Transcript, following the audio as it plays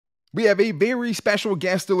We have a very special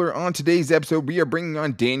guest alert on today's episode. We are bringing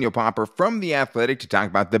on Daniel Popper from The Athletic to talk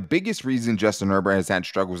about the biggest reason Justin Herbert has had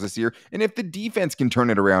struggles this year and if the defense can turn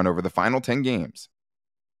it around over the final 10 games.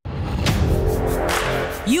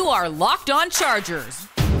 You are Locked On Chargers,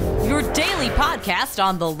 your daily podcast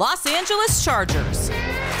on the Los Angeles Chargers,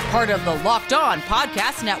 part of the Locked On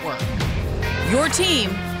Podcast Network, your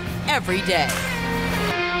team every day.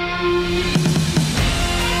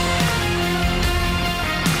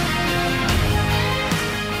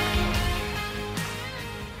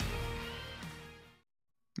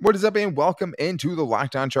 What is up, and welcome into the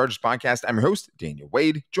Locked On Chargers podcast. I'm your host, Daniel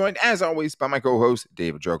Wade, joined as always by my co-host,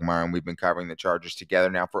 David Drogemeyer, and we've been covering the Chargers together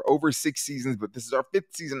now for over 6 seasons, but this is our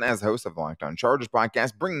 5th season as host of the Locked On Chargers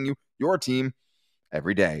podcast, bringing you your team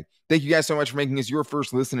every day. Thank you guys so much for making us your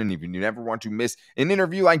first listen, and if you never want to miss an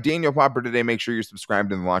interview like Daniel Popper today, make sure you're subscribed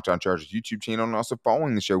to the Locked On Chargers YouTube channel and also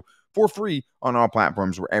following the show for free on all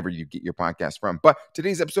platforms wherever you get your podcast from. But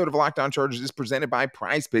today's episode of Locked On Chargers is presented by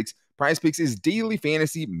PrizePicks. PrizePicks is daily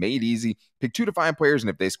fantasy made easy. Pick 2 to 5 players, and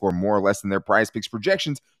if they score more or less than their PrizePicks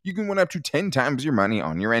projections, you can win up to 10 times your money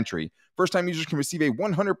on your entry. First-time users can receive a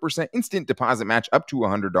 100% instant deposit match up to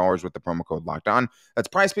 $100 with the promo code Locked On. That's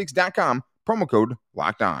PrizePicks.com, promo code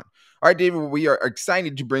Locked On. All right, David, we are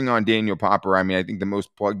excited to bring on Daniel Popper. I mean, I think the most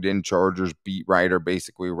plugged-in Chargers beat writer,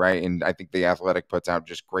 basically, right? And I think The Athletic puts out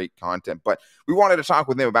just great content. But we wanted to talk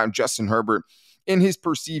with him about Justin Herbert and his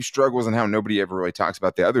perceived struggles and how nobody ever really talks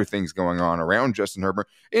about the other things going on around Justin Herbert,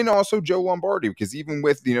 and also Joe Lombardi, because even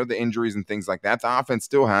with, the injuries and things like that, the offense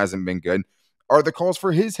still hasn't been good. Are the calls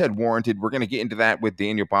for his head warranted? We're going to get into that with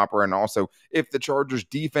Daniel Popper, and also if the Chargers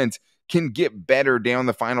defense can get better down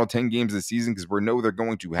the final 10 games of the season, because we know they're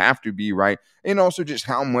going to have to be, right? And also just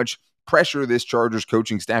how much pressure this Chargers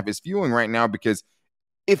coaching staff is feeling right now, because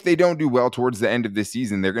if they don't do well towards the end of this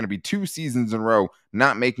season, they're going to be 2 seasons in a row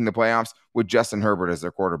not making the playoffs with Justin Herbert as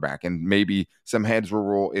their quarterback, and maybe some heads will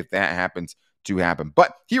roll if that happens to happen.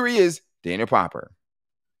 But here he is, Daniel Popper.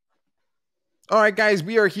 All right, guys,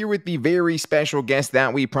 we are here with the very special guest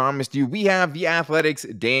that we promised you. We have The Athletic's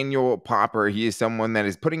Daniel Popper. He is someone that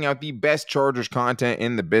is putting out the best Chargers content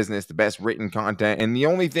in the business, the best written content, and the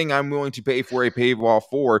only thing I'm willing to pay for a paywall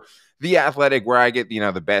for, The Athletic, where I get,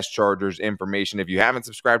 the best Chargers information. If you haven't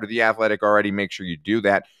subscribed to The Athletic already, make sure you do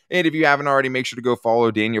that. And if you haven't already, make sure to go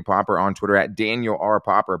follow Daniel Popper on Twitter at Daniel R.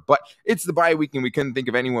 Popper. But it's the bye week, and we couldn't think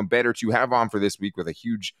of anyone better to have on for this week with a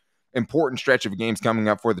huge important stretch of games coming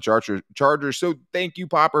up for the Chargers. So thank you,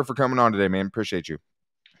 Popper, for coming on today, man. Appreciate you.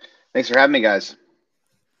 Thanks for having me, guys.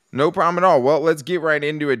 No problem at all. Well, let's get right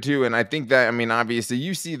into it, too. And I think that, obviously,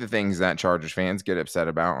 you see the things that Chargers fans get upset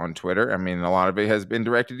about on Twitter. A lot of it has been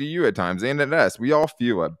directed to you at times and at us. We all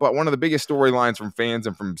feel it. But one of the biggest storylines from fans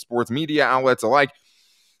and from sports media outlets alike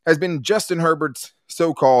has been Justin Herbert's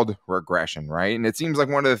so-called regression, right? And it seems like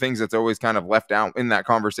one of the things that's always kind of left out in that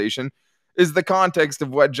conversation is the context of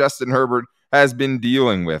what Justin Herbert has been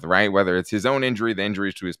dealing with, right? Whether it's his own injury, the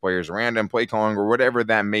injuries to his players around him, play calling, or whatever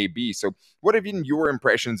that may be. So what have been your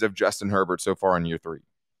impressions of Justin Herbert so far in year 3?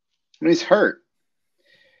 He's hurt.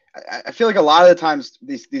 I feel like a lot of the times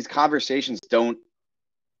these conversations don't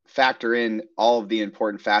factor in all of the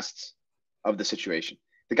important facets of the situation.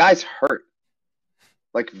 The guy's hurt,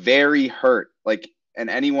 like very hurt. And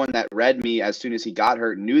anyone that read me as soon as he got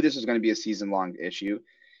hurt knew this was going to be a season-long issue.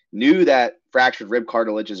 Knew that fractured rib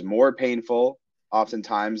cartilage is more painful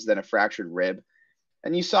oftentimes than a fractured rib.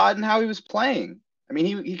 And you saw it in how he was playing.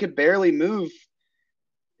 He could barely move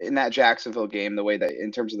in that Jacksonville game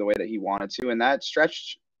in terms of the way that he wanted to. And that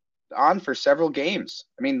stretched on for several games.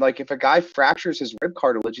 If a guy fractures his rib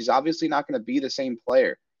cartilage, he's obviously not going to be the same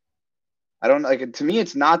player. To me,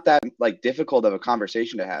 it's not that difficult of a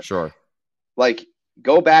conversation to have. Sure.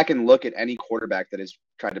 Go back and look at any quarterback that has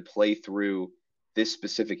tried to play through this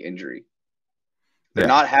specific injury. They're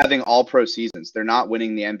not having all pro seasons. They're not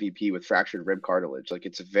winning the MVP with fractured rib cartilage.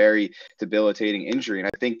 It's a very debilitating injury. And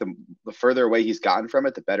I think the further away he's gotten from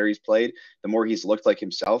it, the better he's played, the more he's looked like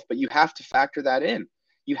himself. But you have to factor that in.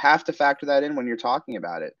 You have to factor that in when you're talking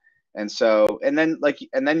about it. And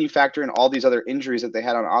then you factor in all these other injuries that they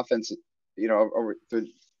had on offense, over through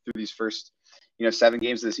these first 7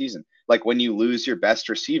 games of the season. When you lose your best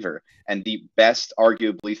receiver and the best,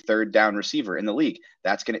 arguably, third down receiver in the league,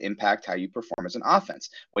 that's going to impact how you perform as an offense.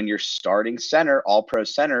 When your starting center, all-pro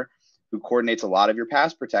center, who coordinates a lot of your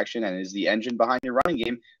pass protection and is the engine behind your running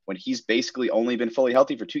game, when he's basically only been fully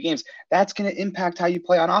healthy for 2 games, that's going to impact how you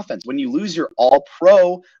play on offense. When you lose your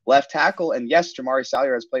all-pro left tackle, and yes, Jamari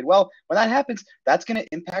Salyer has played well, when that happens, that's going to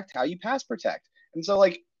impact how you pass protect. And so,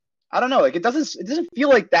 I don't know, it doesn't feel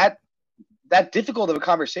like that that difficult of a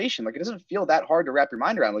conversation. Like, it doesn't feel that hard to wrap your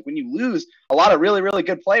mind around. Like, when you lose a lot of really, really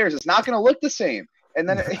good players, it's not going to look the same. And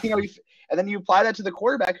then, and then you apply that to the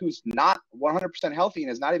quarterback who's not 100% healthy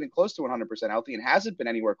and is not even close to 100% healthy and hasn't been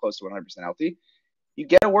anywhere close to 100% healthy. You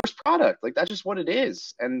get a worse product. Like, that's just what it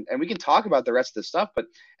is. And we can talk about the rest of the stuff, but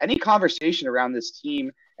any conversation around this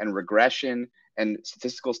team and regression and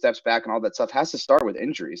statistical steps back and all that stuff has to start with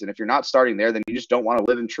injuries. And if you're not starting there, then you just don't want to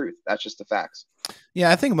live in truth. That's just the facts. Yeah,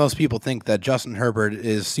 I think most people think that Justin Herbert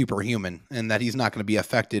is superhuman and that he's not going to be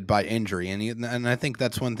affected by injury. And I think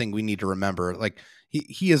that's one thing we need to remember. Like,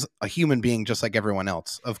 he is a human being just like everyone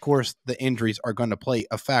else. Of course, the injuries are going to play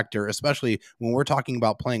a factor, especially when we're talking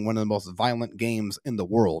about playing one of the most violent games in the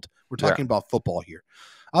world. We're talking about football here.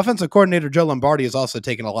 Offensive coordinator Joe Lombardi has also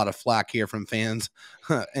taken a lot of flack here from fans.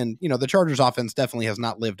 And, the Chargers offense definitely has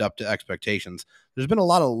not lived up to expectations. There's been a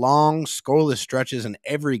lot of long, scoreless stretches in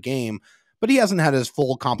every game, but he hasn't had his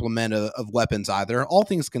full complement of weapons either. All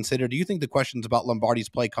things considered, do you think the questions about Lombardi's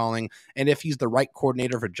play calling and if he's the right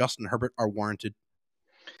coordinator for Justin Herbert are warranted?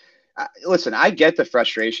 Listen, I get the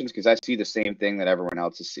frustrations because I see the same thing that everyone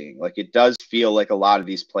else is seeing. Like, it does feel like a lot of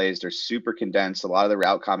these plays, they're super condensed. A lot of the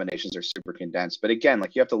route combinations are super condensed. But again,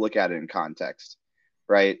 like, you have to look at it in context,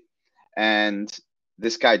 right? And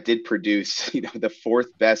this guy did produce, the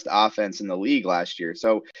fourth best offense in the league last year.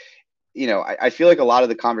 So, I feel like a lot of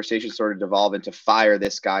the conversations sort of devolve into fire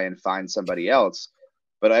this guy and find somebody else.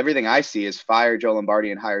 But everything I see is fire Joe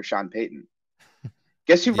Lombardi and hire Sean Payton.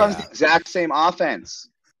 Guess who runs the exact same offense?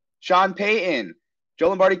 Sean Payton. Joe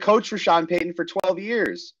Lombardi coached for Sean Payton for 12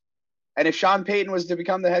 years. And if Sean Payton was to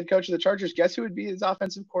become the head coach of the Chargers, guess who would be his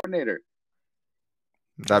offensive coordinator?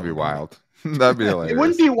 That'd be wild. That'd be hilarious. It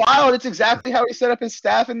wouldn't be wild. It's exactly how he set up his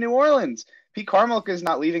staff in New Orleans. Pete Carmichael is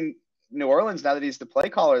not leaving New Orleans now that he's the play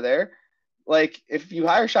caller there. Like, if you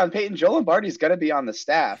hire Sean Payton, Joe Lombardi is going to be on the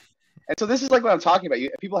staff. And so this is like what I'm talking about.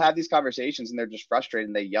 People have these conversations and they're just frustrated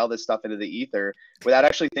and they yell this stuff into the ether without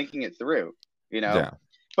actually thinking it through, Yeah.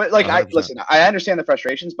 But like, 100%. I understand the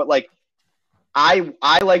frustrations, but like, I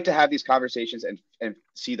like to have these conversations and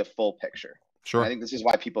see the full picture. Sure. And I think this is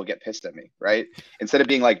why people get pissed at me, right? Instead of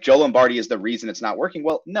being like, Joe Lombardi is the reason it's not working.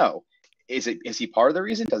 Well, no. Is he part of the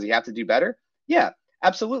reason? Does he have to do better? Yeah,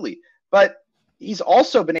 absolutely. But he's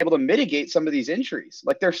also been able to mitigate some of these injuries.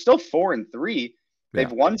 Like, they're still 4-3. They've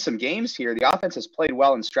won some games here. The offense has played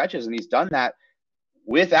well in stretches, and he's done that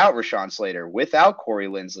without Rashawn Slater, without Corey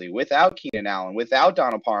Linsley, without Keenan Allen, without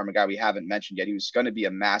Donald Parham, a guy we haven't mentioned yet. He was going to be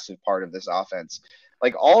a massive part of this offense.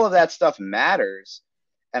 Like, all of that stuff matters,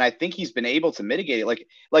 and I think he's been able to mitigate it.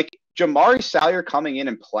 Like Jamari Salyer coming in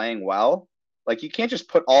and playing well, like, you can't just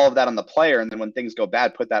put all of that on the player and then when things go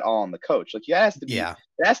bad, put that all on the coach. Like, it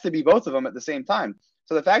has to be both of them at the same time.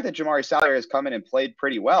 So the fact that Jamari Salyer has come in and played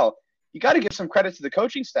pretty well, you got to give some credit to the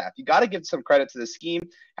coaching staff. You got to give some credit to the scheme,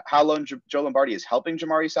 how long Joe Lombardi is helping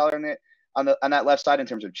Jamari Salyer on that left side in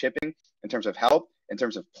terms of chipping, in terms of help, in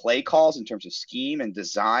terms of play calls, in terms of scheme and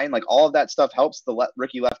design. Like, all of that stuff helps the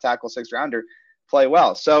rookie left tackle 6th-rounder play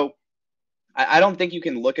well. So I don't think you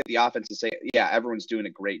can look at the offense and say, yeah, everyone's doing a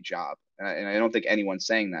great job. And I don't think anyone's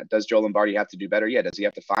saying that. Does Joe Lombardi have to do better? Yeah. Does he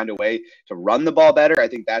have to find a way to run the ball better? I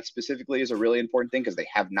think that specifically is a really important thing because they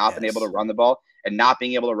have not been able to run the ball, and not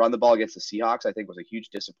being able to run the ball against the Seahawks, I think, was a huge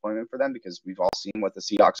disappointment for them because we've all seen what the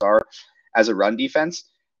Seahawks are as a run defense.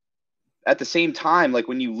 At the same time, like,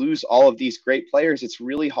 when you lose all of these great players, it's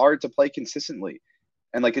really hard to play consistently.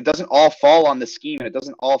 And like, it doesn't all fall on the scheme and it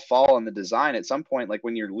doesn't all fall on the design. At some point, like,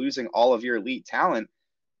 when you're losing all of your elite talent,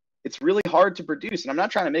 it's really hard to produce. And I'm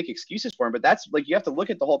not trying to make excuses for him, but that's like, you have to look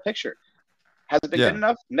at the whole picture. Has it been good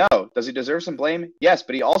enough? No. Does he deserve some blame? Yes,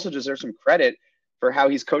 but he also deserves some credit for how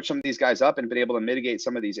he's coached some of these guys up and been able to mitigate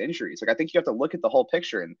some of these injuries. Like, I think you have to look at the whole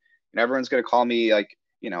picture, and everyone's going to call me like,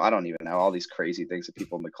 I don't even know, all these crazy things that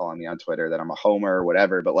people have been calling me on Twitter, that I'm a homer or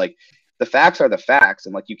whatever, but like, the facts are the facts.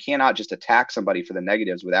 And like, you cannot just attack somebody for the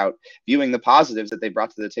negatives without viewing the positives that they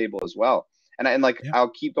brought to the table as well.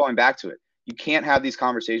 I'll keep going back to it. You can't have these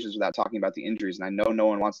conversations without talking about the injuries. And I know no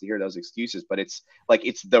one wants to hear those excuses, but it's like,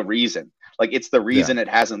 it's the reason. Like, it's the reason it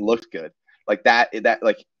hasn't looked good. Like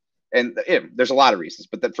there's a lot of reasons,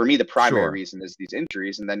 but for me, the primary reason is these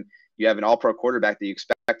injuries. And then you have an all-pro quarterback that you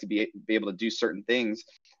expect to be able to do certain things,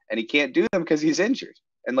 and he can't do them because he's injured.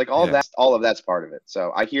 And like, all of that's part of it.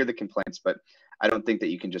 So I hear the complaints, but I don't think that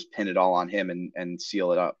you can just pin it all on him and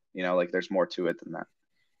seal it up. Like, there's more to it than that.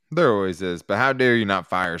 There always is, but how dare you not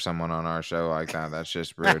fire someone on our show like that? That's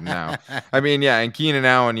just rude. Now, I mean, and Keenan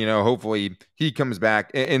Allen, hopefully he comes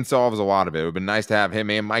back and solves a lot of it. It would have been nice to have him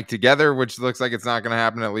and Mike together, which looks like it's not going to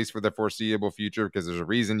happen, at least for the foreseeable future, because there's a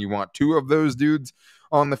reason you want two of those dudes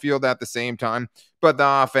on the field at the same time. But the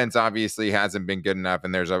offense obviously hasn't been good enough,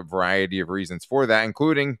 and there's a variety of reasons for that,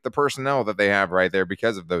 including the personnel that they have right there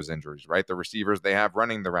because of those injuries, right? The receivers they have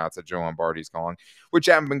running the routes that Joe Lombardi's calling, which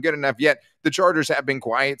haven't been good enough yet. The Chargers have been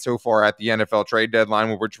quiet so far at the NFL trade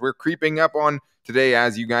deadline, which we're creeping up on today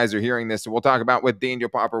as you guys are hearing this. So we'll talk about with Daniel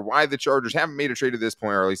Popper why the Chargers haven't made a trade at this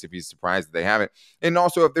point, or at least if he's surprised that they haven't. And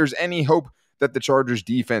also if there's any hope that the Chargers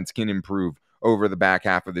defense can improve over the back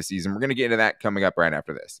half of the season. We're going to get into that coming up right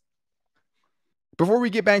after this. Before we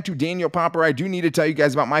get back to Daniel Popper, I do need to tell you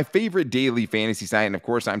guys about my favorite daily fantasy site, and of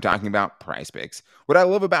course, I'm talking about PrizePicks. What I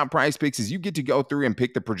love about PrizePicks is you get to go through and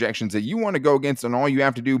pick the projections that you want to go against, and all you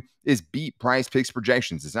have to do is beat PrizePicks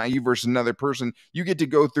projections. It's not you versus another person. You get to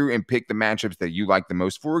go through and pick the matchups that you like the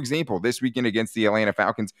most. For example, this weekend against the Atlanta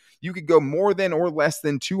Falcons, you could go more than or less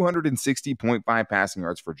than 260.5 passing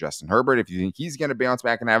yards for Justin Herbert. If you think he's going to bounce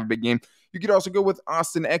back and have a big game, you could also go with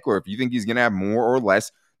Austin Eckler if you think he's going to have more or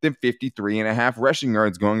less than 53.5 rushing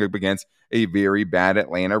yards going up against a very bad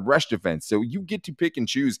Atlanta rush defense. So you get to pick and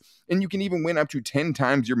choose, and you can even win up to 10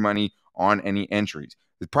 times your money on any entries.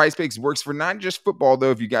 The PrizePicks works for not just football, though.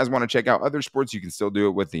 If you guys want to check out other sports, you can still do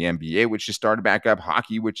it with the NBA, which just started back up,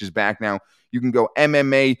 hockey, which is back now. You can go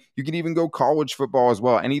MMA. You can even go college football as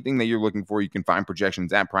well. Anything that you're looking for, you can find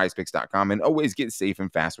projections at prizepicks.com and always get safe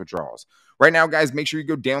and fast withdrawals. Right now, guys, make sure you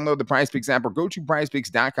go download the PrizePicks app or go to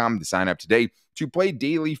prizepicks.com to sign up today to play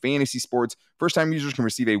daily fantasy sports. First-time users can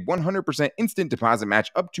receive a 100% instant deposit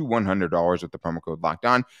match up to $100 with the promo code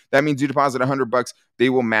LOCKEDON. That means you deposit $100, they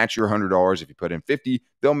will match your $100. If you put in $50,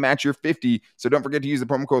 they'll match your $50. So don't forget to use the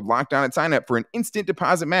promo code LOCKEDON at sign up for an instant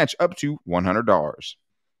deposit match up to $100.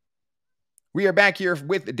 We are back here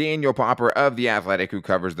with Daniel Popper of The Athletic, who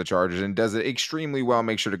covers the Chargers and does it extremely well.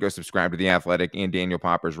 Make sure to go subscribe to The Athletic and Daniel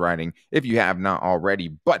Popper's writing if you have not already.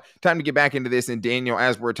 But time to get back into this. And Daniel,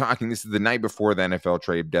 as we're talking, this is the night before the NFL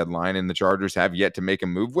trade deadline, and the Chargers have yet to make a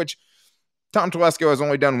move, which Tom Telesco has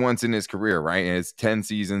only done once in his career, right? And it's 10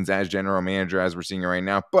 seasons as general manager, as we're seeing it right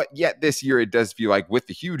now. But yet this year, it does feel like with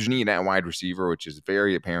the huge need at wide receiver, which is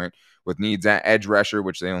very apparent, with needs at edge rusher,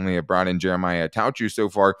 which they only have brought in Jeremiah Tauchu so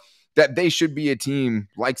far, that they should be a team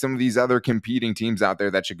like some of these other competing teams out there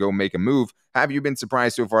that should go make a move. Have you been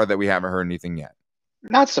surprised so far that we haven't heard anything yet?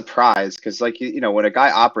 Not surprised, because when a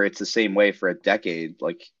guy operates the same way for a decade,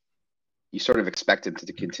 you sort of expect him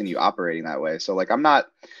to continue operating that way. So I'm not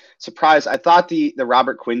surprised. I thought the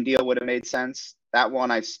Robert Quinn deal would have made sense. That one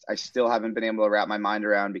I still haven't been able to wrap my mind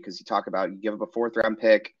around, because you give up a 4th round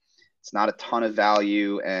pick. It's not a ton of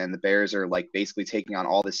value, and the Bears are basically taking on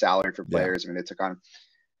all the salary for players. Yeah. I mean, they took on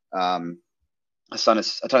a ton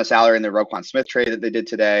of salary in the Roquan Smith trade that they did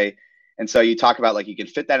today. And so you talk about you can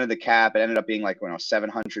fit that into the cap. It ended up being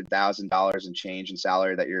 $700,000 in change in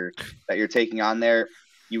salary that you're taking on there.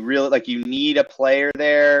 You really you need a player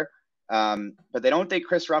there. But they don't think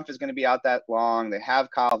Chris Rumph is going to be out that long. They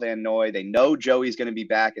have Kyle Van Noy. They know Joey's going to be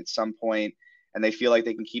back at some point, and they feel like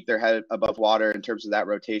they can keep their head above water in terms of that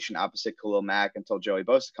rotation opposite Khalil Mack until Joey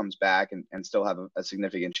Bosa comes back, and still have a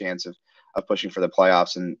significant chance of pushing for the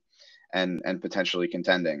playoffs and potentially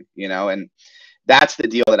contending, and that's the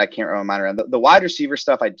deal that I can't wrap my mind around. The wide receiver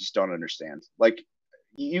stuff, I just don't understand.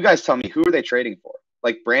 You guys tell me, who are they trading for?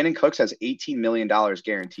 Brandon Cooks has $18 million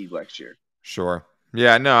guaranteed next year. Sure.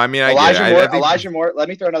 Yeah, no, I mean, Elijah Moore, let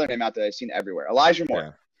me throw another name out that I've seen everywhere. Elijah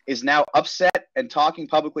Moore is now upset and talking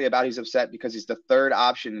publicly about he's upset because he's the 3rd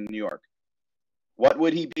option in New York. What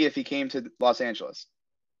would he be if he came to Los Angeles?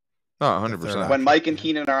 Oh, 100%. When Mike and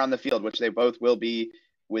Keenan are on the field, which they both will be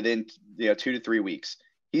within 2 to 3 weeks,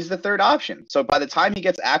 he's the 3rd option. So by the time he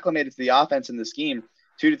gets acclimated to the offense and the scheme,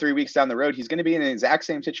 2 to 3 weeks down the road, he's going to be in the exact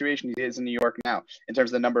same situation he is in New York now, in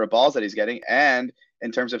terms of the number of balls that he's getting and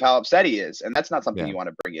in terms of how upset he is. And that's not something you want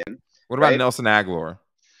to bring in. What about Nelson Aguilar?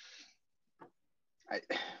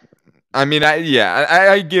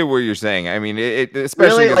 I get what you're saying. I mean, it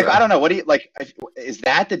especially really, I don't know. What do you is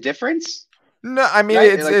that the difference? No, I mean,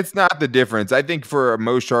 it's not the difference. I think for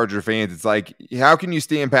most Charger fans, it's how can you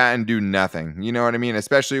stand pat and do nothing? You know what I mean?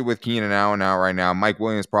 Especially with Keenan Allen out right now. Mike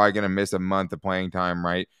Williams probably going to miss a month of playing time,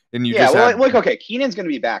 right? And okay, Keenan's going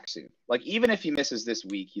to be back soon. Even if he misses this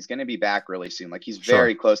week, he's going to be back really soon. He's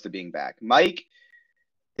very close to being back. Mike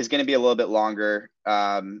is going to be a little bit longer.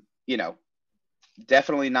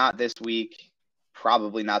 Definitely not this week.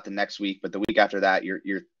 Probably not the next week, but the week after that,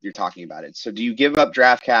 you're talking about it. So do you give up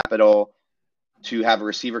draft capital to have a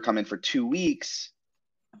receiver come in for 2 weeks?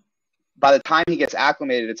 By the time he gets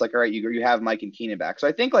acclimated, it's all right, you have Mike and Keenan back. So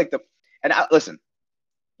I think listen,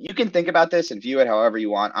 you can think about this and view it however you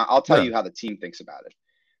want. I'll tell you how the team thinks about it.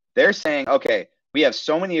 They're saying, okay, we have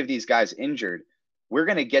so many of these guys injured. We're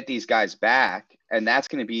going to get these guys back And that's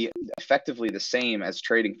going to be effectively the same as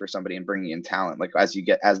trading for somebody and bringing in talent. Like as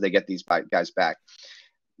they get these guys back,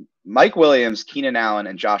 Mike Williams, Keenan Allen,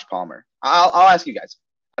 and Josh Palmer. I'll ask you guys.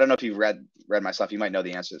 I don't know if you've read my stuff. You might know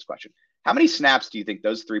the answer to this question. How many snaps do you think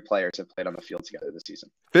those three players have played on the field together this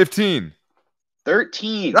season? 15.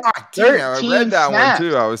 13. Ah, damn, I read that snaps. One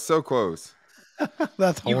too. I was so close.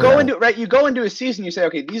 That's horrible. You go into a season, you say,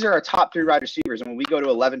 okay, these are our top 3 wide receivers, and when we go to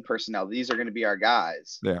 11 personnel, these are going to be our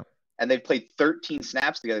guys. Yeah. And they've played 13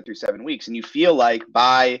 snaps together through 7 weeks, and you feel like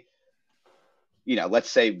by, let's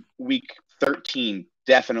say week 13,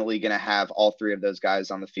 definitely going to have all 3 of those guys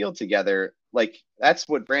on the field together. Like that's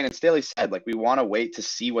what Brandon Staley said. Like we want to wait to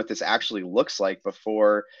see what this actually looks like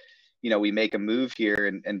before, we make a move here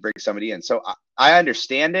and bring somebody in. So I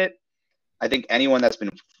understand it. I think anyone that's been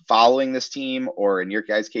following this team, or in your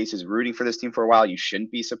guys' case is rooting for this team for a while, you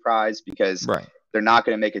shouldn't be surprised because they're not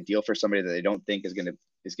going to make a deal for somebody that they don't think is going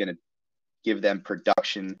to give them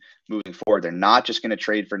production moving forward. They're not just going to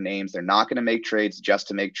trade for names. They're not going to make trades just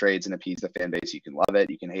to make trades and appease the fan base. You can love it.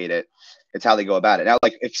 You can hate it. It's how they go about it. Now,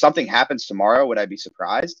 like if something happens tomorrow, would I be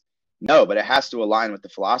surprised? No, but it has to align with the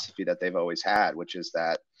philosophy that they've always had, which is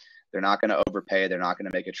that they're not going to overpay. They're not going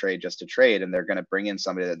to make a trade just to trade. And they're going to bring in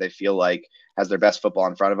somebody that they feel like has their best football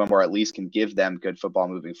in front of them, or at least can give them good football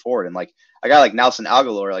moving forward. And like a guy like Nelson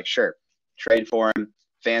Aguilar, like, sure, trade for him.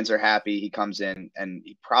 Fans are happy. He comes in and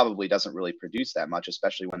he probably doesn't really produce that much,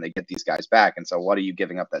 especially when they get these guys back. And so what are you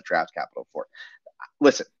giving up that draft capital for?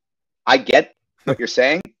 Listen, I get what you're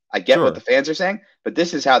saying. I get what the fans are saying, but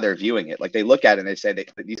this is how they're viewing it. Like they look at it and they say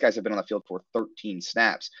these guys have been on the field for 13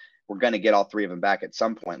 snaps. We're going to get all 3 of them back at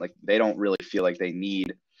some point. Like they don't really feel like they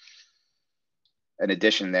need an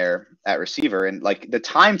addition there at receiver. And like the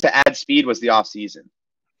time to add speed was the off season.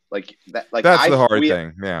 Like that, like that's the hard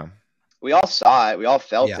thing. Yeah. We all saw it. We all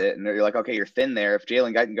felt it. And you're like, okay, you're thin there. If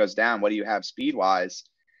Jalen Guyton goes down, what do you have speed wise?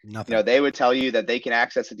 Nothing. They would tell you that they can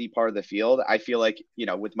access the deep part of the field. I feel like,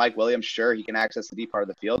 with Mike Williams, sure, he can access the deep part of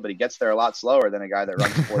the field, but he gets there a lot slower than a guy that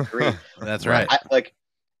runs 4.3. That's right.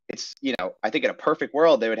 It's, I think in a perfect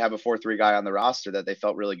world, they would have a 4.3 guy on the roster that they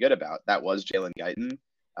felt really good about. That was Jalen Guyton.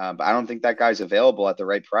 But I don't think that guy's available at the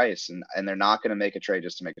right price. And they're not going to make a trade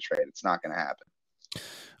just to make a trade. It's not going to happen.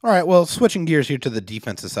 All right, well, switching gears here to the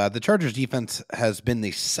defensive side, the Chargers defense has been the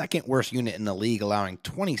second worst unit in the league, allowing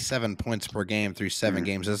 27 points per game through 7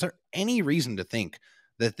 games. Is there any reason to think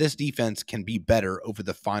that this defense can be better over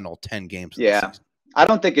the final 10 games of the season? I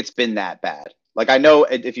don't think it's been that bad. Like, I know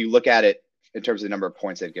if you look at it in terms of the number of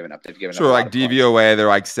points they've given up, up like DVOA, they're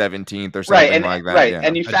like 17th or something like that. Right,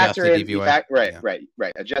 and you factor in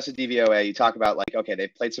adjusted DVOA. You talk about like, okay,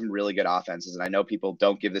 they've played some really good offenses, and I know people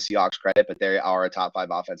don't give the Seahawks credit, but they are a top 5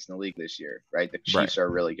 offense in the league this year, right? The Chiefs are a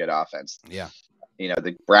really good offense. Yeah.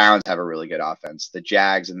 The Browns have a really good offense. The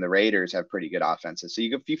Jags and the Raiders have pretty good offenses. So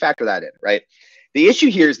you factor that in, right? The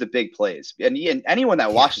issue here is the big plays, and anyone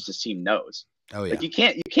that watches this team knows. Oh yeah. Like you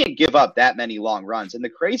can't give up that many long runs. And the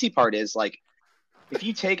crazy part is like, if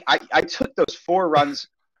you take, I took those 4 runs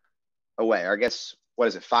away, or I guess,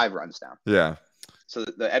 5 runs now. Yeah. So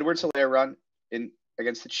the Edwards-Helaire run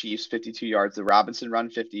against the Chiefs, 52 yards. The Robinson run,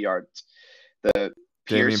 50 yards. The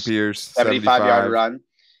Pierce 75-yard run.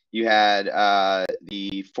 You had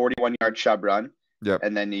the 41-yard Chubb run. Yep.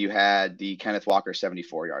 And then you had the Kenneth Walker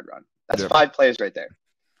 74-yard run. That's 5 plays right there.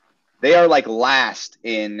 They are like last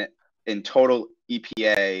in total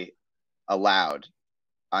EPA allowed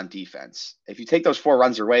on defense. If you take those 4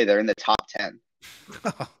 runs away, they're in the top 10.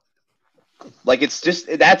 Like it's just,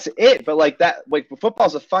 that's it. But like that, like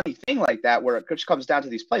football's a funny thing like that, where it just comes down to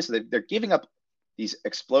these plays. So they're giving up these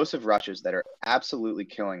explosive rushes that are absolutely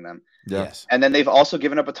killing them. Yes. And then they've also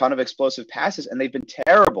given up a ton of explosive passes, and they've been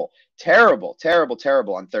terrible on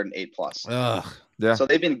 3rd and 8+. Ugh. Yeah. So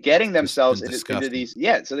they've been getting themselves into these.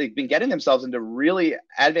 Yeah. So they've been getting themselves into really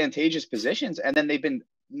advantageous positions, and then they've been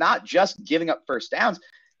not just giving up first downs.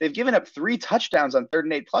 They've given up 3 touchdowns on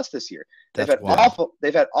 3rd and 8+ this year. They've had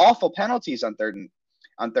awful penalties on 3rd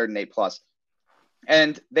and 8+.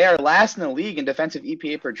 And they are last in the league in defensive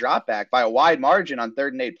EPA per dropback by a wide margin on 3rd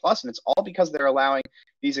and 8+. And it's all because they're allowing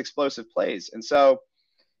these explosive plays. And so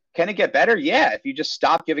can it get better? Yeah. If you just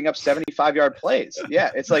stop giving up 75-yard plays. Yeah.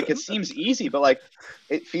 It's like, it seems easy, but like,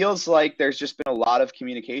 it feels like there's just been a lot of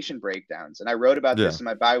communication breakdowns. And I wrote about this in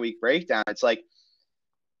my bye-week breakdown. It's like,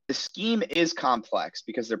 the scheme is complex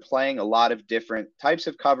because they're playing a lot of different types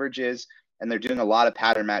of coverages, and they're doing a lot of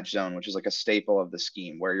pattern match zone, which is like a staple of the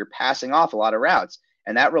scheme where you're passing off a lot of routes,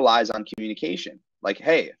 and that relies on communication. Like,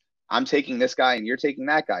 hey, I'm taking this guy and you're taking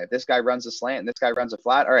that guy. If this guy runs a slant and this guy runs a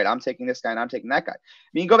flat, all right, I'm taking this guy and I'm taking that guy.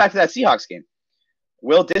 I mean, go back to that Seahawks game.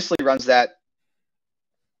 Will Dissly runs that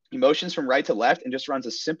He motions from right to left and just runs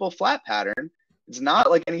a simple flat pattern. It's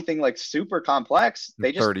not like anything like super complex.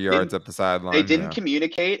 They just 30 yards up the sideline. They didn't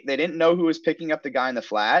communicate. They didn't know who was picking up the guy in the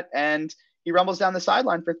flat, and he rumbles down the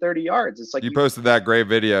sideline for 30 yards. It's like you posted that great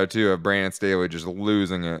video too of Brandon Staley just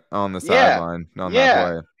losing it on the sideline on that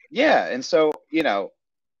play. Yeah, and so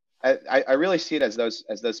I really see it as those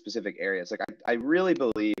specific areas. Like I really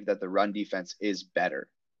believe that the run defense is better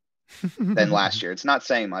than last year. It's not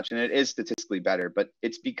saying much, and it is statistically better, but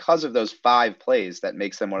it's because of those 5 plays that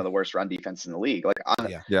makes them one of the worst run defenses in the league. Like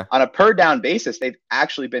on a per down basis, they've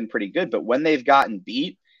actually been pretty good, but when they've gotten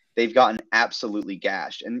beat, they've gotten absolutely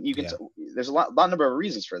gashed. And you can there's a lot number of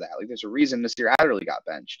reasons for that. Like there's a reason Nasir Adderley got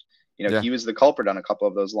benched. He was the culprit on a couple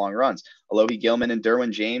of those long runs. Alohi Gilman and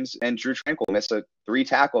Derwin James and Drew Tranquill missed 3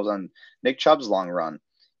 tackles on Nick Chubb's long run.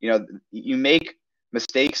 You make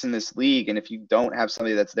mistakes in this league, and if you don't have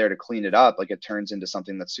somebody that's there to clean it up, like it turns into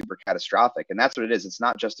something that's super catastrophic. And that's what it is. It's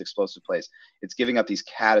not just explosive plays. It's giving up these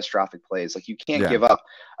catastrophic plays. Like you can't give up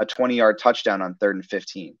a 20-yard touchdown on 3rd and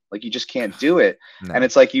 15. Like you just can't do it. No. And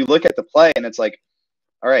it's like you look at the play and it's like,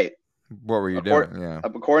 all right, what were you doing? Yeah.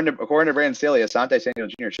 According to Brandon Staley, Asante Samuel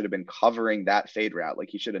Jr. should have been covering that fade route. Like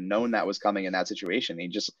he should have known that was coming in that situation. You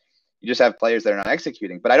just have players that are not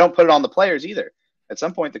executing. But I don't put it on the players either. At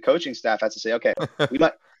some point, the coaching staff has to say, okay, we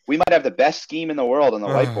might have the best scheme in the world on the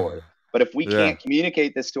whiteboard, but if we can't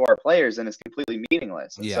communicate this to our players, then it's completely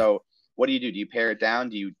meaningless. And so what do? Do you pare it down?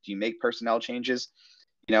 Do you make personnel changes?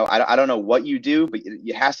 I don't know what you do, but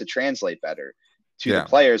it has to translate better to the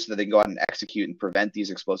players so that they can go out and execute and prevent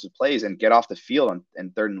these explosive plays and get off the field on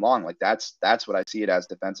 3rd and long. Like that's what I see it as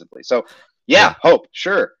defensively. So hope,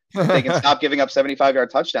 sure. If they can stop giving up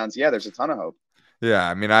 75-yard touchdowns. Yeah, there's a ton of hope. Yeah,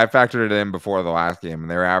 I mean, I factored it in before the last game,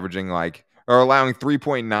 and they were averaging allowing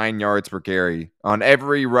 3.9 yards per carry on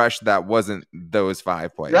every rush that wasn't those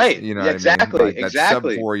 5 plays. Right. Exactly. I mean? That's sub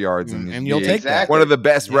 4 yards. And you'll take that. One of the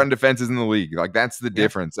best run defenses in the league. Like that's the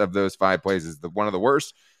difference of those 5 plays is one of the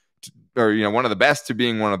worst or one of the best to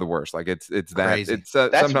being one of the worst. Like it's that crazy. It's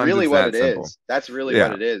that's really what it simple. is. That's really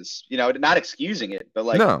what it is. Not excusing it, but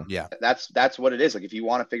that's what it is. Like if you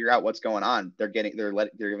want to figure out what's going on, they're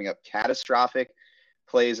giving up catastrophic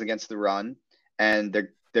plays against the run, and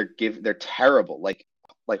they're terrible, like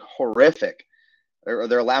horrific.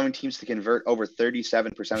 They're allowing teams to convert over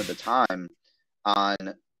 37% of the time on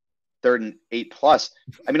 3rd and 8 plus.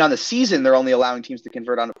 I mean, on the season, they're only allowing teams to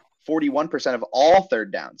convert on 41% of all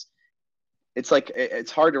 3rd downs. It's like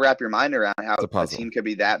it's hard to wrap your mind around how a team could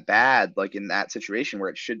be that bad, like in that situation where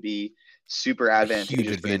it should be super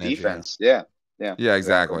advantageous for the defense. Yeah,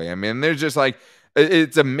 exactly. I mean, there's just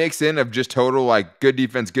it's a mix in of just total good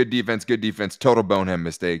defense, total bonehead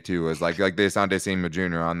mistake too. Is like the Asante Samuel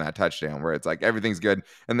Jr. on that touchdown where it's like everything's good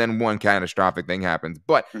and then one catastrophic thing happens.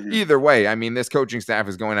 But either way, I mean, this coaching staff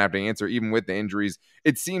is going to have to answer even with the injuries.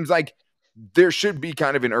 It seems like there should be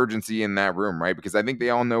kind of an urgency in that room, right? Because I think they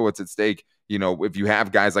all know what's at stake. If you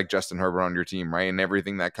have guys like Justin Herbert on your team, right, and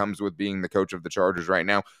everything that comes with being the coach of the Chargers right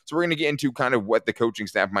now. So we're going to get into kind of what the coaching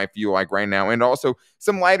staff might feel like right now, and also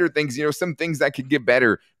some lighter things, some things that could get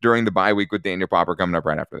better during the bye week with Daniel Popper coming up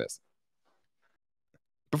right after this.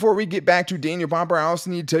 Before we get back to Daniel Popper, I also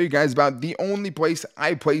need to tell you guys about the only place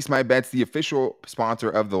I place my bets, the official sponsor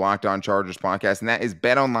of the Locked On Chargers podcast, and that is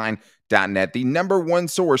BetOnline.net, the #1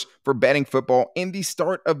 source for betting football in the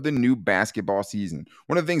start of the new basketball season.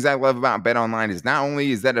 One of the things I love about BetOnline is not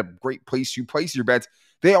only is that a great place to place your bets,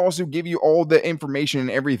 they also give you all the information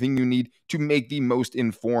and everything you need to make the most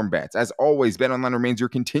informed bets. As always, BetOnline remains your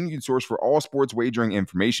continued source for all sports wagering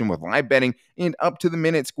information with live betting and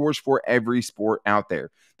up-to-the-minute scores for every sport out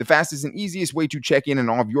there. The fastest and easiest way to check in on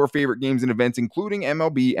all of your favorite games and events, including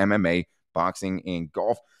MLB, MMA, boxing, and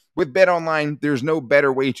golf. With BetOnline, there's no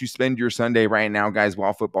better way to spend your Sunday right now, guys,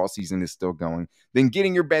 while football season is still going, than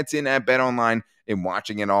getting your bets in at BetOnline and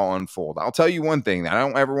watching it all unfold. I'll tell you one thing, I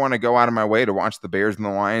don't ever want to go out of my way to watch the Bears and the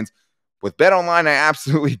Lions. With BetOnline, I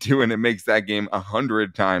absolutely do, and it makes that game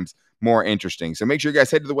 100 times more interesting. So make sure you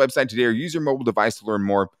guys head to the website today or use your mobile device to learn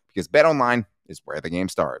more, because BetOnline is where the game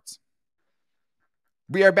starts.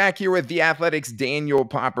 We are back here with The Athletic's Daniel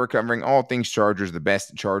Popper covering all things Chargers, the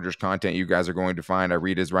best Chargers content you guys are going to find. I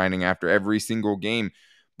read his writing after every single game.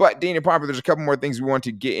 But Daniel Popper, there's a couple more things we want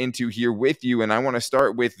to get into here with you, and I want to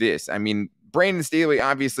start with this. I mean, Brandon Staley,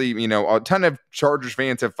 obviously, a ton of Chargers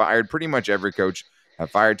fans have fired pretty much every coach.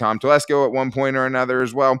 Have fired Tom Telesco at one point or another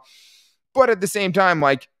as well. But at the same time,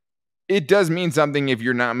 it does mean something if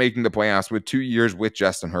you're not making the playoffs with 2 years with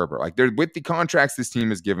Justin Herbert. With the contracts this team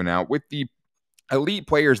has given out, with the elite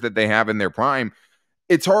players that they have in their prime,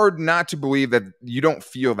 it's hard not to believe that you don't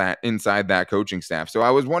feel that inside that coaching staff. So I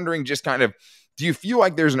was wondering just kind of Do you feel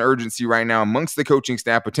like there's an urgency right now amongst the coaching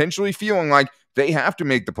staff potentially feeling like they have to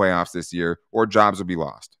make the playoffs this year or jobs will be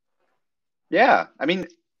lost? Yeah. I mean,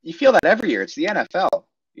 you feel that every year. It's the NFL,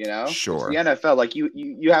 you know? Sure. It's the NFL. Like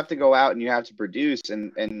you have to go out and you have to produce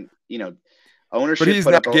and you know, ownership. But he's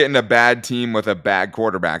not getting a bad team with a bad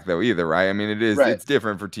quarterback though either, right? I mean, it's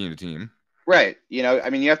different for team to team. Right. You know, I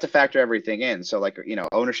mean, you have to factor everything in. So like, you know,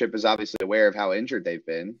 ownership is obviously aware of how injured they've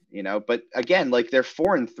been, you know, but again, like they're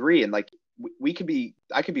 4-3 and like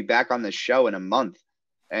I could be back on this show in a month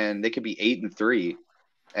and they could be 8-3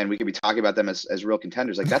 and we could be talking about them as real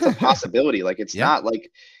contenders. Like that's a possibility. Like it's not like,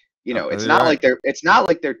 you know, it's not like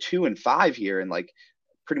they're 2-5 here and like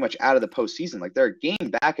pretty much out of the postseason. Like they're a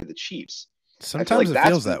game back of the Chiefs. Sometimes it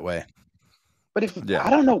feels that way. But I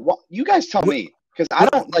don't know what you guys tell me. Because I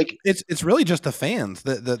don't like it's really just the fans.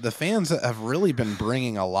 The fans have really been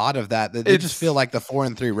bringing a lot of that. They just feel like the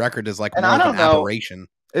 4-3 record is like more of an aberration.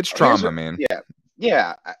 It's trauma, man.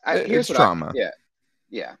 Yeah. It's trauma.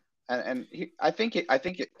 Yeah. And I think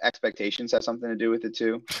expectations have something to do with it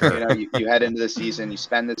too. You know, you head into the season, you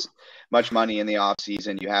spend this much money in the off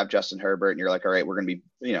season, you have Justin Herbert, and you're like, all right, we're going to be,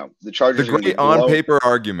 you know, the Chargers the are going to be on paper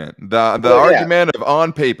argument, the argument of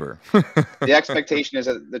on paper. The expectation is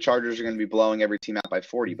that the Chargers are going to be blowing every team out by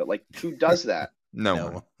 40, but like, who does that? No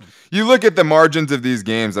one. You look at the margins of these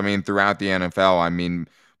games. I mean, throughout the NFL, I mean,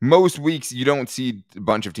 most weeks you don't see a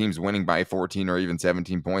bunch of teams winning by 14 or even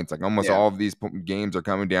 17 points. Like almost all of these games are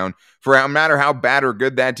coming down for no matter how bad or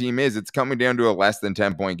good that team is. It's coming down to a less than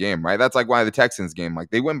 10-point game, right? That's like why the Texans game, like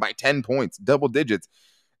they win by 10 points, double digits,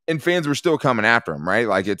 and fans were still coming after them, right?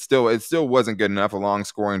 Like it still wasn't good enough, a long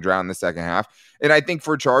scoring drought in the second half. And I think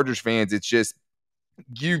for Chargers fans, it's just,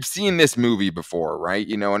 you've seen this movie before, right?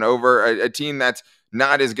 You know, and over a team that's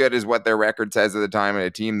not as good as what their record says at the time, and a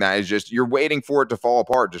team that is just, you're waiting for it to fall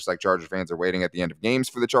apart, just like Chargers fans are waiting at the end of games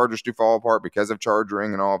for the Chargers to fall apart because of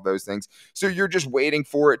charging and all of those things. So you're just waiting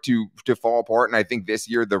for it to fall apart. And I think this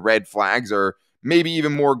year the red flags are maybe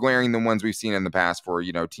even more glaring than ones we've seen in the past for,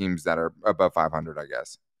 you know, teams that are above 500, I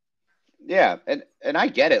guess. Yeah. And I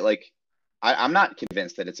get it. Like, I'm not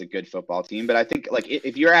convinced that it's a good football team, but I think like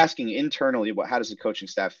if you're asking internally, how does the coaching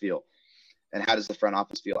staff feel and how does the front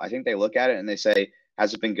office feel? I think they look at it and they say,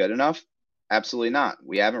 has it been good enough? Absolutely not.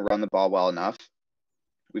 We haven't run the ball well enough.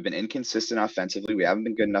 We've been inconsistent offensively. We haven't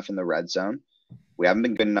been good enough in the red zone. We haven't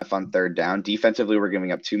been good enough on third down. Defensively, we're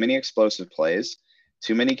giving up too many explosive plays,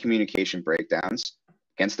 too many communication breakdowns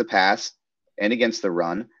against the pass and against the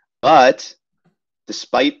run. But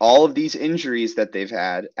despite all of these injuries that they've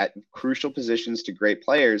had at crucial positions to great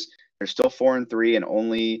players, they're still 4-3 and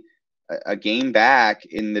only a game back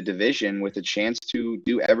in the division with a chance to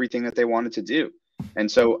do everything that they wanted to do.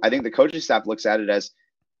 And so I think the coaching staff looks at it as,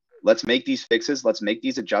 let's make these fixes. Let's make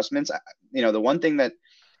these adjustments. You know, the one thing that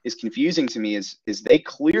is confusing to me is they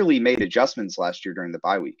clearly made adjustments last year during the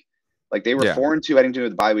bye week. Like they were 4-2 heading to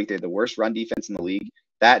the bye week. They had the worst run defense in the league.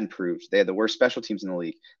 That improved. They had the worst special teams in the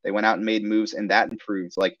league. They went out and made moves, and that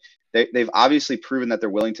improved. Like they've obviously proven that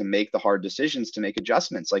they're willing to make the hard decisions to make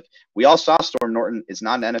adjustments. Like we all saw Storm Norton is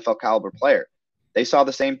not an NFL caliber player. They saw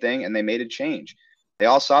the same thing, and they made a change. They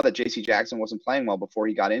all saw that J.C. Jackson wasn't playing well before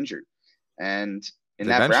he got injured. And in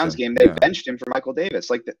that Browns game, they benched him for Michael Davis.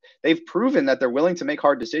 Like they've proven that they're willing to make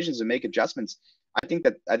hard decisions and make adjustments. I think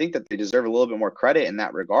that they deserve a little bit more credit in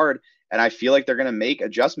that regard. And I feel like they're going to make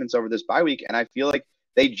adjustments over this bye week. And I feel like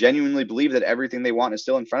they genuinely believe that everything they want is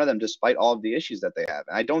still in front of them, despite all of the issues that they have.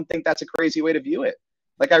 And I don't think that's a crazy way to view it.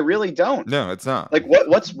 Like, I really don't. No, it's not. Like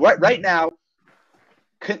what's right now,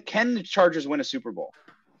 can the Chargers win a Super Bowl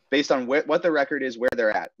based on what the record is, where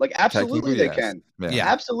they're at? Like, absolutely they can. Yeah.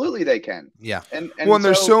 Absolutely they can. Yeah. And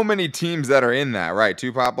there's so many teams that are in that, right?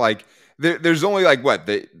 Tupac, like there's only like what,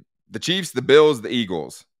 the Chiefs, the Bills, the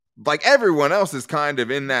Eagles. Like everyone else is kind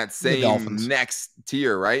of in that same next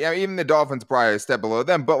tier, right? I mean, even the Dolphins probably a step below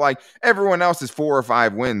them, but like everyone else is 4 or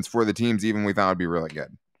 5 wins for the teams even we thought would be really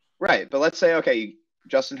good. Right. But let's say, okay,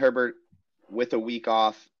 Justin Herbert with a week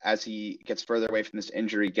off, as he gets further away from this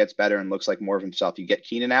injury, gets better and looks like more of himself. You get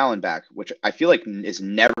Keenan Allen back, which I feel like is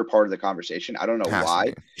never part of the conversation. I don't know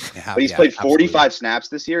why, but he's played 45 snaps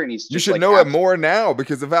this year, and he's just, you should know it more now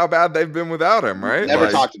because of how bad they've been without him, right? Never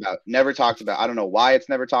talked about. I don't know why it's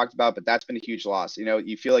never talked about, but that's been a huge loss. You know,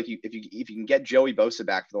 you feel like if you can get Joey Bosa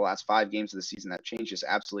back for the last 5 games of the season, that changes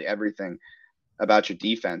absolutely everything about your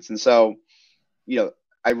defense. And so, you know,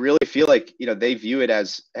 I really feel like, you know, they view it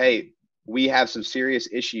as, hey, we have some serious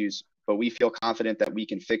issues, but we feel confident that we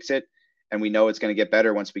can fix it. And we know it's going to get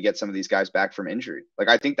better once we get some of these guys back from injury. Like,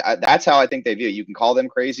 I think that's how I think they view it. You can call them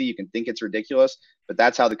crazy. You can think it's ridiculous, but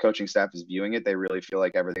that's how the coaching staff is viewing it. They really feel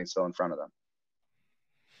like everything's still in front of them.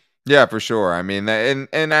 Yeah, for sure. I mean, and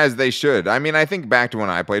as they should. I mean, I think back to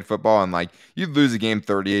when I played football and like you'd lose a game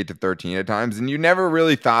 38-13 at times, and you never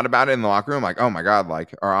really thought about it in the locker room, like, oh my God,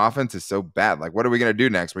 like our offense is so bad. Like, what are we gonna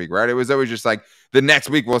do next week? Right. It was always just like the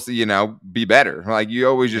next week we'll see, be better. Like you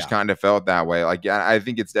always just kind of felt that way. Like, yeah, I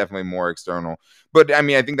think it's definitely more external. But I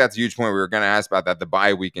mean, I think that's a huge point. We were gonna ask about that, the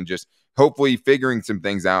bye week, and just hopefully figuring some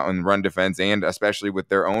things out in run defense and especially with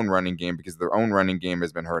their own running game, because their own running game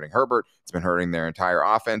has been hurting Herbert. It's been hurting their entire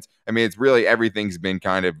offense. I mean, it's really everything's been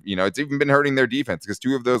kind of, it's even been hurting their defense because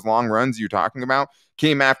 2 of those long runs you're talking about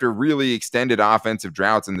came after really extended offensive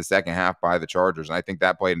droughts in the second half by the Chargers. And I think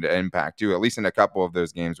that played an impact too, at least in a couple of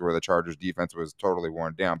those games where the Chargers defense was totally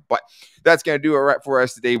worn down. But that's going to do it right for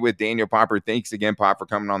us today with Daniel Popper. Thanks again, Pop, for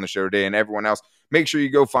coming on the show today, and everyone else. Make sure you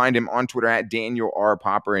go find him on Twitter at Daniel R.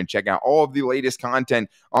 Popper and check out all of the latest content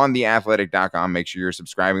on theathletic.com. Make sure you're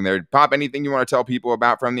subscribing there. Pop, anything you want to tell people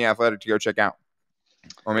about from The Athletic to go check out?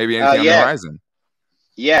 Or maybe anything on the horizon?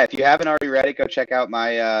 Yeah, if you haven't already read it, go check out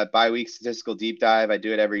my bi-week statistical deep dive. I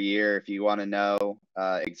do it every year. If you want to know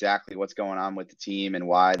exactly what's going on with the team and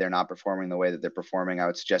why they're not performing the way that they're performing, I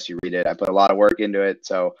would suggest you read it. I put a lot of work into it,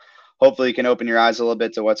 so hopefully you can open your eyes a little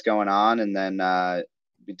bit to what's going on. And then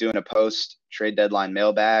be doing a post-trade deadline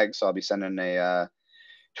mailbag, so I'll be sending a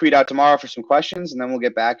tweet out tomorrow for some questions, and then we'll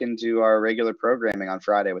get back into our regular programming on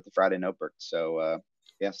Friday with the Friday Notebook. So,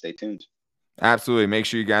 yeah, stay tuned. Absolutely. Make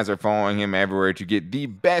sure you guys are following him everywhere to get the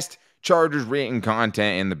best Chargers written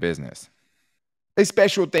content in the business. A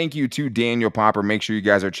special thank you to Daniel Popper. Make sure you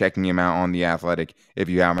guys are checking him out on The Athletic if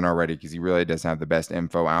you haven't already, because he really does have the best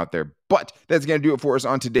info out there. But that's going to do it for us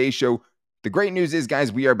on today's show. The great news is,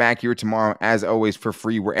 guys, we are back here tomorrow, as always, for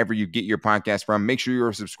free, wherever you get your podcast from. Make sure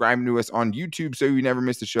you're subscribing to us on YouTube so you never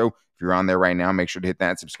miss a show. If you're on there right now, make sure to hit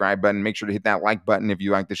that subscribe button. Make sure to hit that like button if you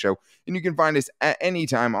like the show. And you can find us at any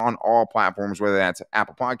time on all platforms, whether that's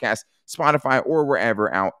Apple Podcasts, Spotify, or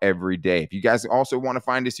wherever out every day. If you guys also want to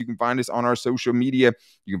find us, you can find us on our social media.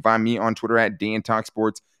 You can find me on Twitter at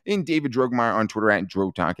DanTalkSports and David Drogmeyer on Twitter at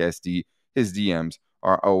DroTalkSD. His DMs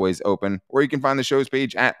are always open, or you can find the show's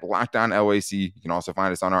page at Locked On LAC. You can also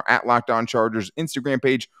find us on our at Locked On Chargers Instagram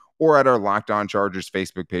page or at our Locked On Chargers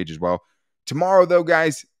Facebook page as well. Tomorrow, though,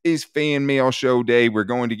 guys, is fan mail show day. We're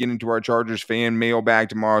going to get into our Chargers fan mailbag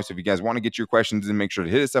tomorrow. So if you guys want to get your questions in, make sure to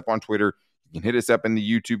hit us up on Twitter. You can hit us up in the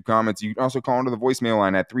YouTube comments. You can also call into the voicemail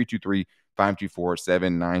line at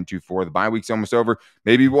 323-524-7924. The bye week's almost over.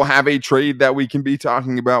 Maybe we'll have a trade that we can be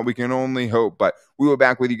talking about. We can only hope. But we will be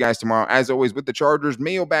back with you guys tomorrow, as always, with the Chargers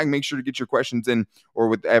mailbag. Make sure to get your questions in, or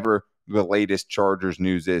whatever the latest Chargers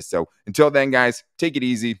news is. So until then, guys, take it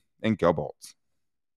easy and go Bolts.